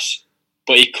couldn't pass.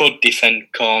 But he could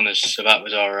defend corners, so that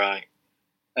was alright.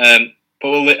 But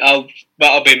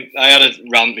I had a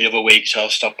rant the other week, so I'll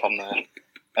stop on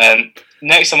there.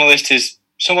 Next on the list is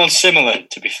someone similar,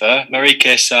 to be fair,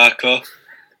 Marike Sarko,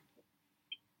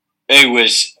 who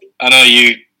was, I know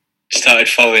you started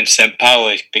following St.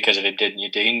 Pauli because of him, didn't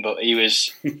you, Dean? But he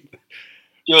was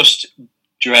just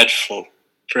dreadful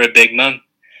for a big man.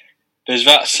 There's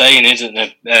that saying,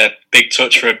 isn't there? Big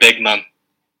touch for a big man.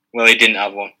 Well, he didn't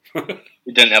have one.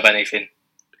 He didn't have anything.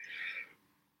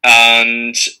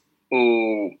 And,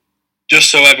 just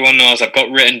so everyone knows, I've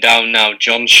got written down now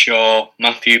John Shaw,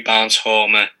 Matthew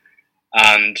Barnes-Homer,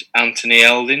 and Anthony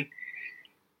Elding.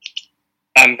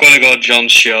 I'm going to go John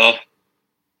Shaw.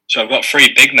 So I've got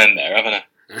 3 big men there, haven't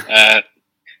I?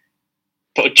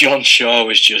 But John Shaw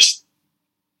was just...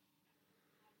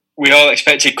 We all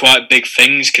expected quite big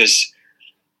things because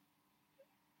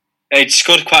he'd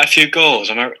scored quite a few goals.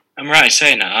 I'm right in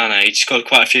saying that, aren't I? He'd scored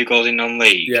quite a few goals in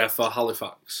non-league. Yeah, for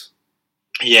Halifax.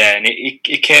 Yeah, and he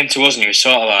came to us and he was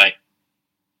sort of like...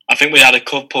 I think we had a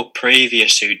couple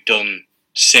previous who'd done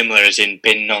similar, as in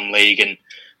been non-league and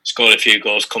scored a few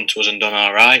goals, come to us and done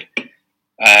all right.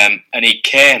 And he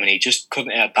came and he just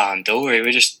couldn't hit a barn door. He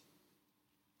was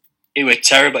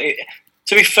terrible.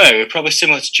 To be fair, he was probably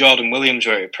similar to Jordan Williams,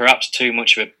 where it was perhaps too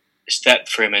much of a step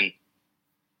for him. And,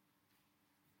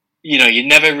 you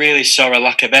never really saw a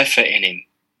lack of effort in him.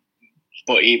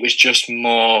 But it was just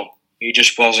more, he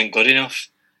just wasn't good enough.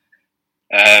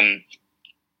 And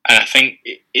I think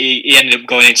he ended up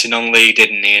going into non-league,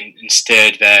 didn't he? And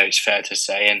stayed there, it's fair to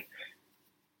say. And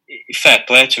fair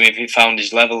play to him if he found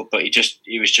his level, but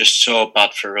he was just so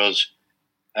bad for us.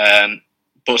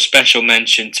 But special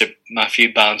mention to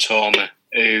Matthew Barnes-Homer,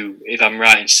 who, if I'm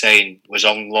right in saying, was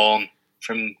on loan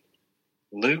from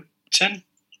Luton,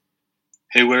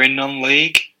 who were in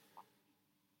non-league.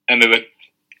 And it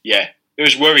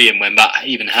was worrying when that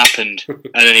even happened.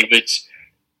 And then it was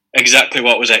exactly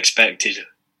what was expected,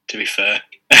 to be fair.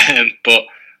 But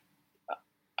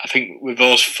I think with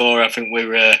those 4, I think we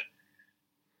were...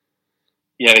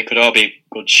 they could all be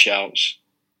good shouts.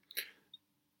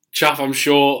 Chaff, I'm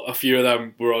sure a few of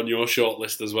them were on your short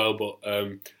list as well, but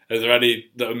are there any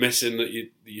that are missing that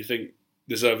you think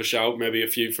deserve a shout? Maybe a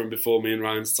few from before me and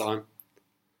Ryan's time?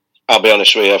 I'll be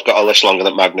honest with you, I've got a list longer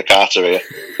than Magna Carta here.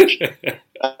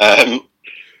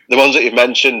 The ones that you've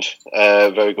mentioned,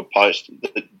 very good points.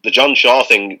 The John Shaw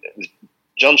thing,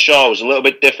 John Shaw was a little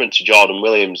bit different to Jordan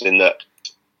Williams in that,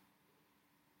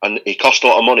 and he cost a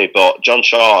lot of money, but John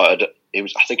Shaw I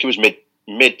think he was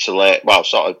mid to late,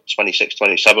 sort of 26,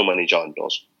 27 when he joined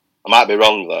us. I might be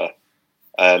wrong there.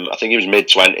 I think he was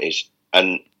mid-20s.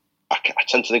 And I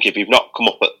tend to think if you've not come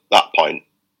up at that point,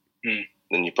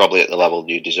 then you're probably at the level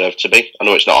you deserve to be. I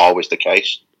know it's not always the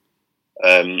case.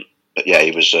 But yeah,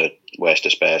 he was a waste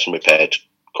of space, and we paid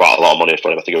quite a lot of money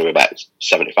for him. I think it was about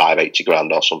 75, 80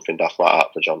 grand or something daft like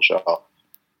that for John Shaw.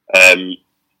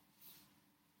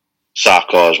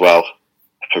 Sarko as well.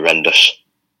 Horrendous.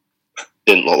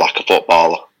 Didn't look like a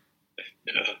footballer.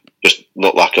 Yeah. Just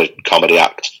looked like a comedy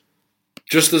act.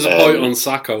 Just as a point on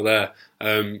Sarko there,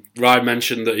 Ryan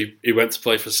mentioned that he went to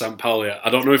play for St. Pauli. I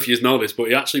don't know if you know this, but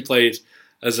he actually played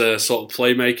as a sort of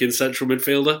playmaking central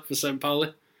midfielder for St.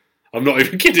 Pauli. I'm not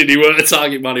even kidding. He weren't a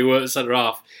target man. He weren't a centre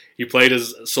half. He played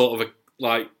as sort of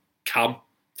a cam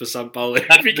for St. Pauli.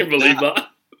 If you can believe that.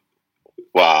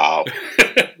 Wow.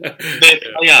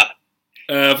 Yeah.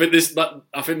 I think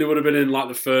they would have been in the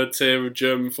 3rd tier of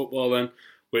German football then,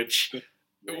 which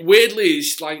weirdly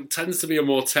tends to be a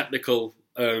more technical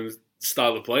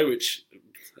style of play, which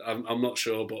I'm not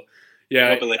sure, but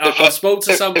Yeah, Probably. I've spoke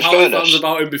to some in Palace fairness- fans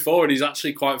about him before, and he's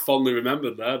actually quite fondly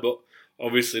remembered there, but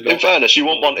obviously not. In fairness, you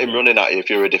wouldn't want him running at you if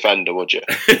you're a defender, would you?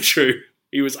 True.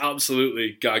 He was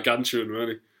absolutely gargantuan,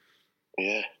 wasn't he?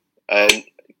 Yeah. A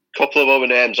couple of other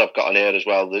names I've got on here as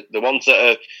well. The ones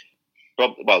that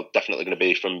are definitely going to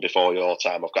be from before your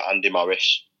time. I've got Andy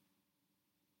Morris,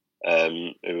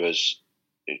 who was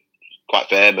quite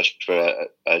famous for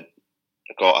a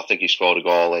goal. I think he scored a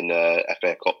goal in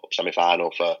FA Cup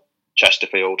semi-final for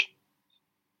Chesterfield.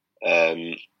 Or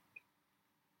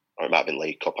it might have been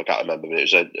League Cup, I can't remember, but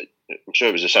I'm sure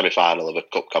it was a semi-final of a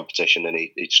cup competition, and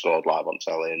he scored live on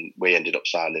telly, and we ended up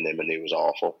signing him, and he was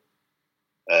awful.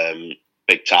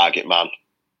 Big target man,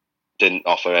 didn't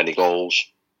offer any goals,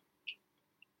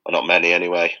 or not many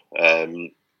anyway,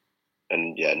 and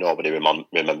yeah, nobody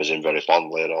remembers him very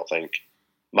fondly, I don't think.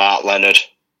 Mark Leonard,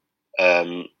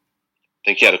 I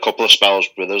think he had a couple of spells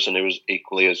with us, and he was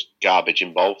equally as garbage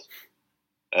in both.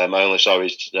 I only saw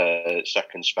his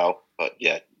second spell, but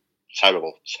yeah,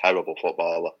 terrible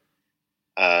footballer.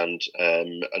 And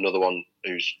another one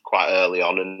who's quite early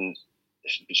on, and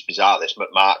it's bizarre, this,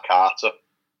 but Mark Carter.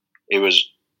 He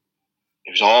was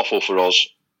awful for us.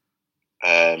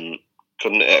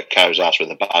 Couldn't hit a cow's ass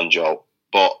with a banjo.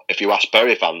 But if you ask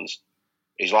Bury fans,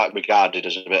 he's like regarded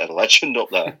as a bit of a legend up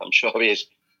there. I'm sure he is.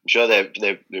 I'm sure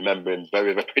they remember him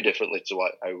very, very differently to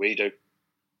how we do.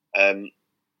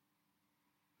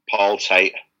 Paul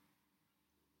Tate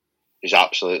is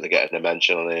absolutely getting a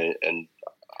mention on it, and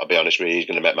I'll be honest with you, he's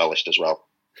going to make my list as well.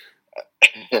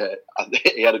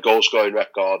 He had a goal scoring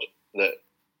record that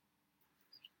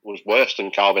was worse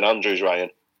than Calvin Andrews, Ryan.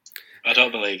 I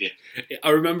don't believe you. I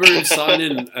remember him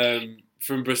signing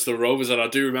from Bristol Rovers, and I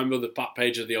do remember the back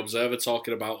page of the Observer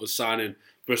talking about us signing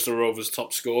Bristol Rovers'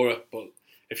 top scorer. But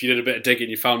if you did a bit of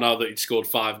digging, you found out that he'd scored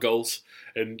 5 goals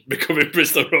and becoming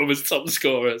Bristol Rovers' top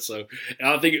scorer. So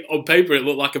I think on paper it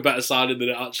looked like a better signing than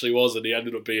it actually was, and he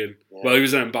ended up being well. He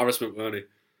was an embarrassment, wasn't he?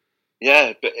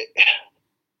 Yeah, but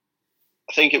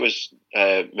I think it was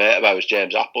mate of ours,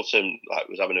 James Appleton,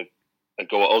 was having a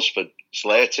go at us for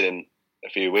slating him a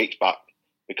few weeks back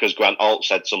because Grant Holt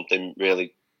said something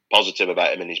really positive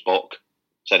about him in his book.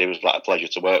 Said he was like a pleasure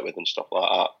to work with and stuff like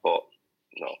that. But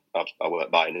no, I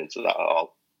weren't buying into that at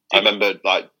all. I remember,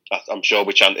 I'm sure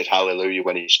we chanted hallelujah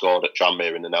when he scored at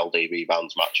Tranmere in an LDV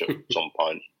Vans match at some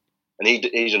point. And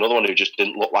he's another one who just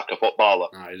didn't look like a footballer.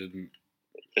 No, he didn't.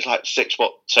 He's like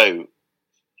 6'2".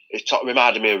 It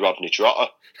reminded me of Rodney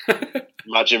Trotter.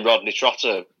 Imagine Rodney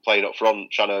Trotter playing up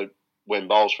front, trying to win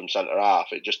balls from centre half.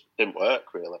 It just didn't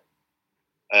work, really.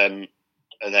 And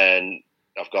then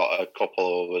I've got a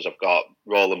couple of others. I've got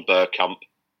Roland Burkamp,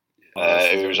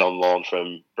 who was on loan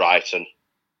from Brighton.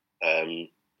 I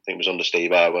think it was under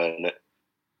Steve Ayr, wasn't it?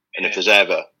 And if there's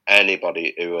ever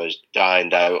anybody who has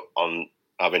dined out on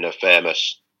having a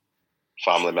famous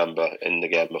family member in the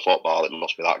game of football, it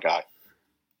must be that guy.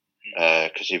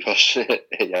 Because he was,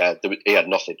 he had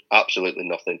nothing, absolutely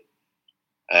nothing.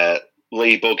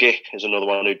 Lee Buggy is another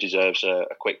one who deserves a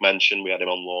quick mention. We had him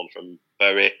on loan from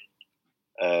Bury,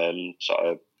 sort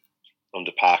of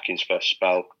under Parkin's first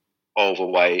spell.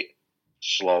 Overweight,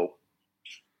 slow,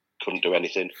 couldn't do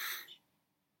anything.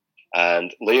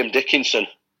 And Liam Dickinson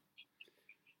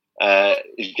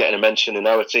is getting a mention in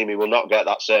our team. He will not get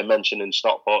that same mention in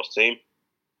Stockport's team.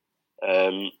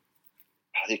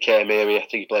 He came here, I think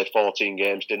he played 14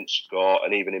 games, didn't score,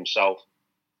 and even himself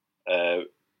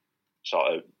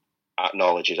sort of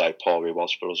acknowledges how poor he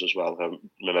was for us as well. I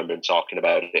remember him talking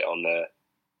about it on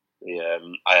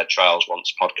the I Had Trials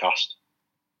Once podcast.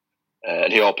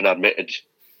 And he openly admitted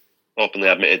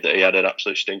that he had an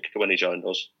absolute stinker when he joined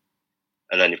us.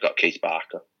 And then you've got Keith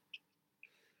Barker.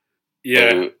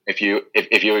 Yeah. Who, if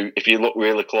you look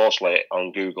really closely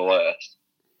on Google Earth,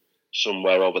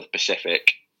 somewhere over the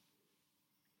Pacific,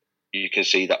 you can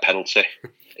see that penalty.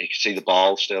 You can see the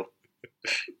ball still.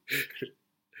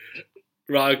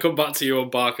 Right, I'll come back to you on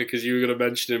Barker because you were going to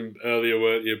mention him earlier,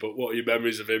 weren't you? But what are your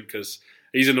memories of him? Because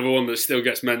he's another one that still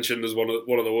gets mentioned as one of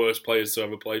the worst players to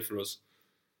ever play for us.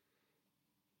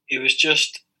 It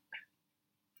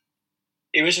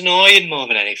was annoying more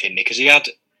than anything because he had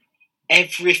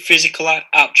every physical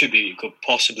attribute you could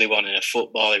possibly want in a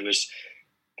football. He was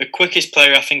the quickest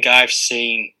player I think I've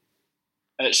seen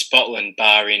at Scotland,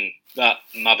 barring that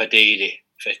Mavadidi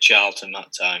for Charlton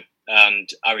that time and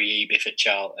Ari Eby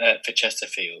for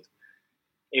Chesterfield.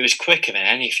 He was quicker than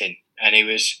anything, and he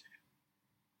was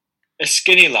a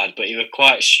skinny lad, but he was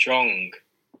quite strong.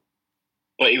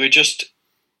 But he was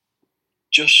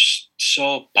just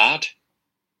so bad.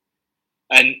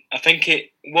 And I think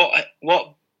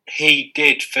what he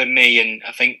did for me, and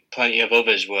I think plenty of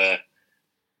others, were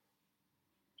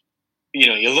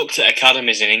you looked at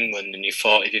academies in England and you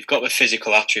thought, if you've got the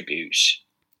physical attributes,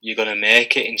 you're going to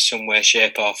make it in some way,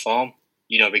 shape or form.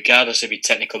 Regardless of your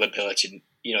technical ability.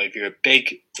 If you're a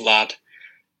big lad,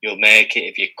 you'll make it.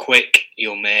 If you're quick,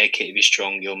 you'll make it. If you're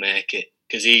strong, you'll make it.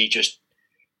 Because he just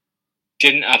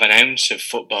didn't have an ounce of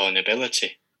footballing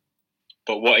ability.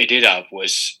 But what he did have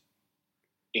was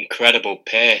incredible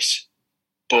pace.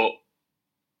 But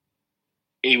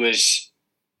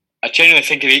I genuinely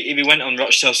think if he went on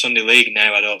Rochdale Sunday League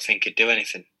now, I don't think he'd do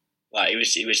anything. Like,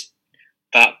 he was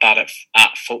that bad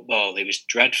at football. He was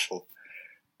dreadful.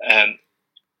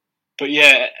 But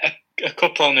yeah, a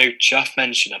couple I knew Chaff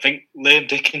mentioned. I think Liam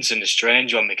Dickinson is a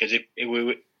strange one, because if we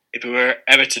were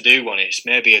ever to do one, it's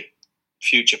maybe a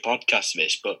future podcast of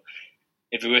this, but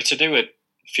if we were to do a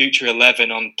future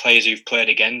 11 on players who've played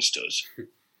against us,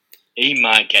 he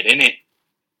might get in it.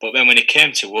 But then when it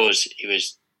came to us, he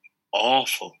was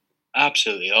awful.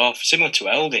 Absolutely awful. Similar to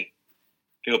Elding.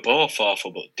 They were both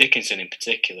awful, but Dickinson in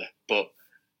particular. But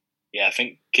yeah, I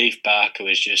think Keith Barker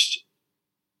was just...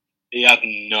 He had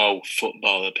no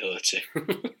football ability.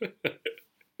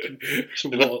 It's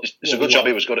a good job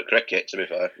he was good at cricket, to be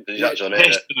fair. He's actually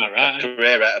made a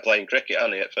career out of playing cricket,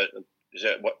 hasn't he? Is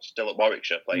it still at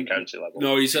Warwickshire, playing county level?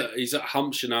 No, he's at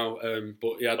Hampshire now,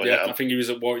 but I think he was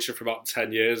at Warwickshire for about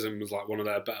 10 years and was like one of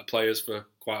their better players for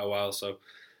quite a while. So,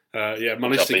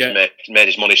 managed to get... Made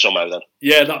his money somehow then.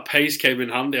 Yeah, that pace came in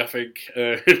handy, I think,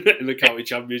 in the county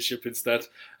championship instead.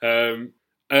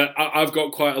 I've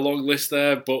got quite a long list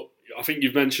there, but I think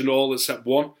you've mentioned all except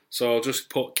one. So I'll just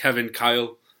put Kevin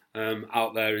Kyle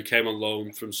out there, who came on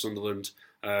loan from Sunderland.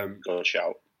 Good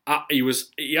shout.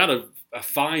 He had a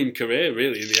fine career,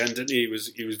 really, in the end, didn't he?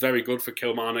 He was very good for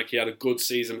Kilmarnock. He had a good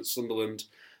season at Sunderland.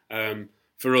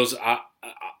 For us,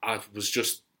 I was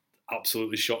just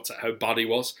absolutely shocked at how bad he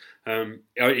was.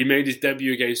 He made his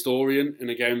debut against Orient in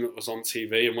a game that was on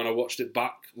TV, and when I watched it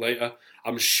back later,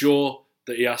 I'm sure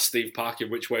that he asked Steve Parkin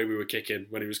which way we were kicking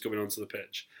when he was coming onto the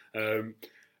pitch.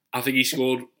 I think he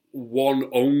scored one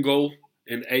own goal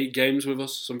in 8 games with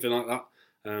us, something like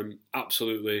that.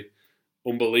 Absolutely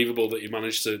unbelievable that he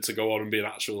managed to go on and be an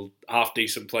actual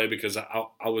half-decent player, because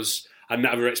I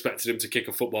never expected him to kick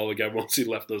a football again once he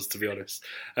left us, to be honest.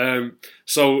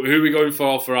 So who are we going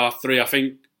for our 3? I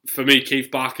think, for me,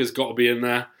 Keith Barker's got to be in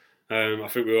there. I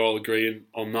think we're all agreeing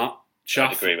on that.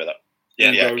 Chaff, I agree with that.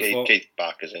 Yeah, Keith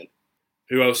Barker's in.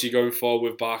 Who else are you going for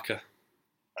with Barker?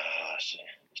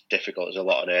 It's difficult. There's a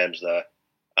lot of names there.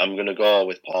 I'm going to go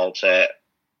with Paul Tate,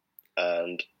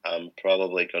 and I'm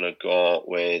probably going to go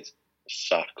with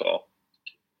Sacco.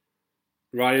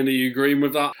 Ryan, are you agreeing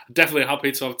with that? Definitely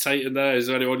happy to have Tate in there. Is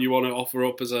there anyone you want to offer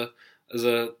up as a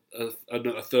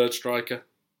third striker?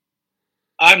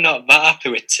 I'm not that happy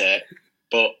with Tate,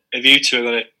 but if you two are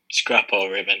going to scrap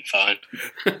over him, then fine.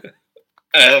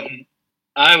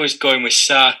 I was going with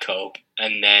Sarko,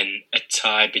 and then a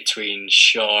tie between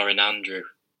Shaw and Andrew.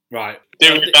 Right.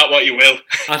 Do with that what you will.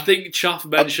 I think Chaff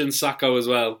mentioned Sacco as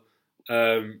well.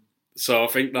 So I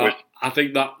think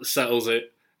that settles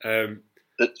it.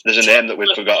 There's a name that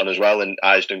we've forgotten as well in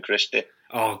Eisden Christie.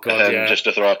 Oh God, yeah. Just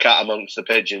to throw a cat amongst the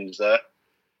pigeons there.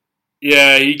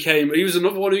 Yeah, he was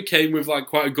another one who came with like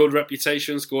quite a good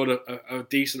reputation, scored a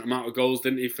decent amount of goals,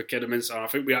 didn't he, for Kidderminster? I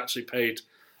think we actually paid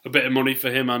a bit of money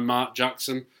for him and Mark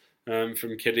Jackson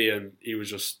from Kiddie, and he was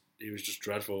just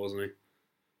dreadful, wasn't he?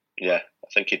 Yeah, I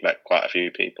think he'd met quite a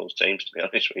few people's teams, to be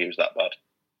honest, when he was that bad.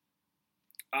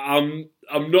 I'm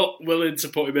not willing to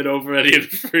put him in over any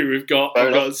of the 3 we've got,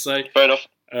 I've got to say. Fair enough.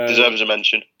 Deserves a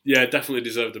mention. Yeah, definitely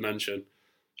deserved a mention.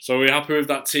 So we're happy with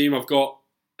that team. I've got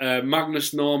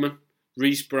Magnus Norman,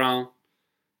 Reece Brown,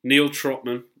 Neil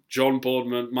Trotman, John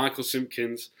Boardman, Michael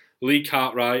Simpkins, Lee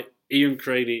Cartwright, Ian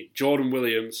Craney, Jordan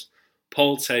Williams,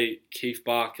 Paul Tate, Keith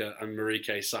Barker, and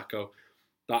Marike Sacco.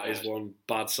 That is one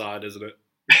bad side, isn't it?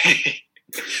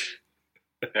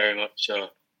 Very much so.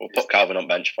 We'll put Calvin on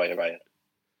bench for you, Ryan.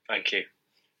 Thank you.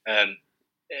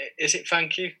 Is it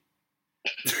thank you?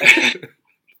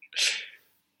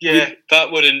 Yeah,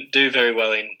 that wouldn't do very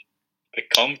well in the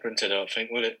conference, I don't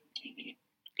think, would it?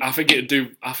 I think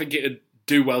it'd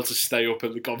do well to stay up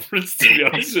in the conference, to be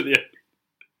honest with you.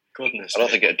 Goodness. I don't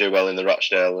think it'd do well in the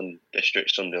Rochdale and District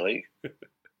Sunday League.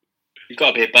 You've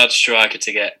got to be a bad striker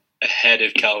to get ahead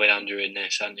of Calvin Andrew in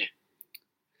this, haven't you?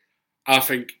 I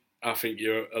think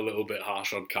you're a little bit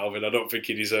harsh on Calvin. I don't think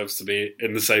he deserves to be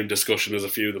in the same discussion as a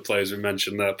few of the players we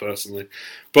mentioned there, personally.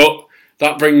 But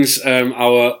that brings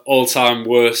our all-time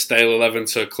worst Dale 11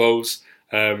 to a close.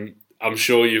 I'm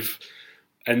sure you've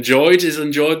enjoyed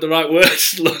the right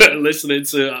words, listening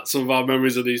to some of our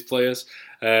memories of these players.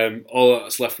 All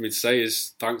that's left for me to say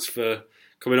is thanks for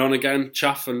coming on again,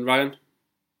 Chaff and Ryan.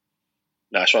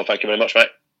 Nice one. Thank you very much, mate.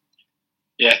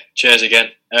 Yeah, cheers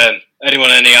again.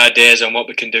 Anyone any ideas on what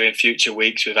we can do in future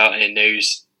weeks without any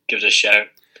news, give us a shout.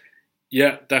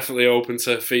 Yeah, definitely open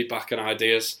to feedback and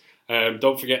ideas.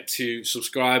 Don't forget to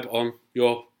subscribe on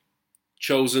your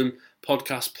chosen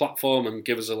podcast platform and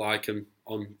give us a like and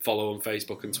follow on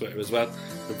Facebook and Twitter as well.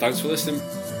 And thanks for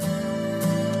listening.